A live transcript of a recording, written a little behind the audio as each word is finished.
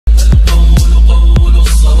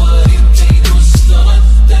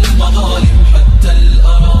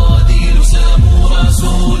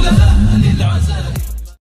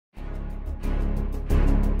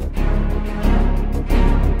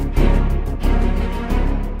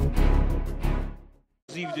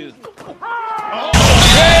Fiziev.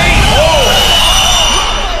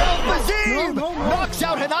 Knocks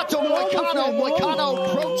out Renato Moicano. Moicano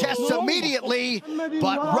protests immediately,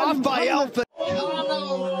 but Rafael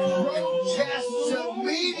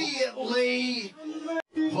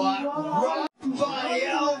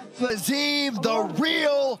Fiziev, the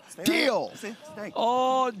real deal.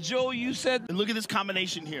 Oh, Joe, you said. And look at this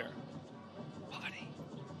combination here.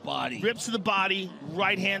 Body. Rips to the body,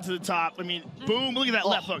 right hand to the top. I mean, boom, look at that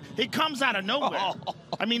left hook. It comes out of nowhere.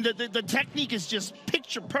 I mean, the technique is just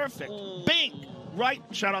picture perfect. Bing! Right,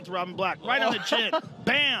 shout out to Robin Black. Right on the chin.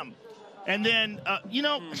 Bam! And then, you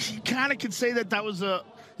know, you kind of could say that was a...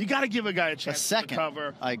 You got to give a guy a chance to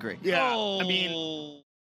recover. I agree. Yeah, I mean...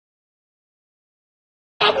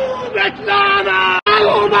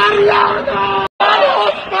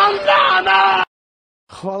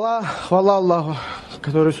 Хвала Аллаху,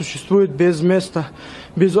 который существует без места,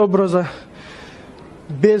 без образа,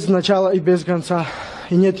 без начала и без конца,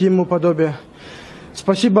 и нет ему подобия.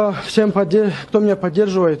 Спасибо всем, кто меня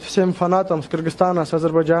поддерживает, всем фанатам с Кыргызстана, с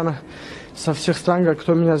Азербайджана, со всех стран,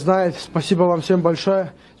 кто меня знает. Спасибо вам всем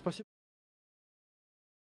большое. Спасибо.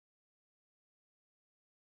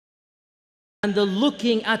 And the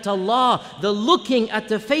looking at Allah, the looking at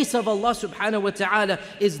the face of Allah subhanahu wa ta'ala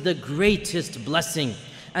is the greatest blessing.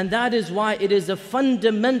 And that is why it is a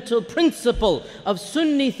fundamental principle of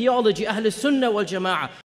Sunni theology, Ahl Sunnah wal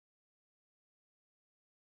Jama'ah.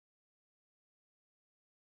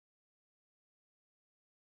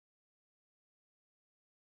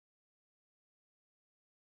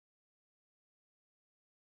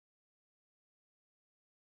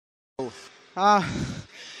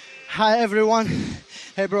 Hi everyone.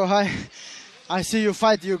 Hey bro, hi. I see you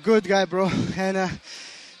fight, you're a good guy, bro.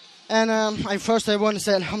 And first I want to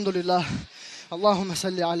say Alhamdulillah. Allahumma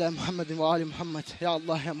salli ala Muhammadin wa ali Muhammad. Ya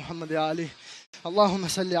Allah, ya Muhammad, ya Ali. Allahumma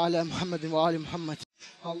salli ala Muhammadin wa ali Muhammad.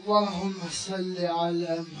 Allahumma salli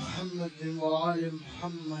ala Muhammadin wa ali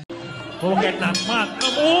Muhammad. โครงแกนหนักมาก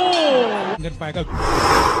โอ้เงินไปก็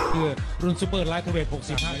คือรุ่นซูเปอร์ไลท์เวท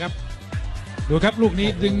65นะครับดูครับลูกนี้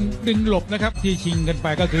ดึงหลบนะครับที่ชิงกันไป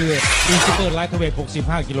ก็คือรุ่นซูเปอร์ไลท์เวท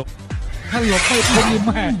65กิโลถ้าหลบไม่พ้นนี่แ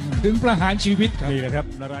ม่ถึงประหารชีวิตนี่แหละครับ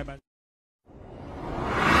นารายณ์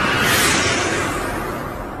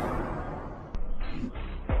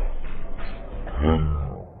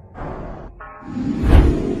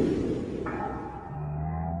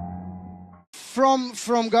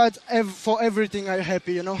From God for everything I'm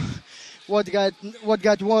happy, you know. What God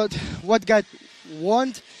want,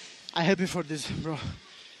 I'm happy for this, bro.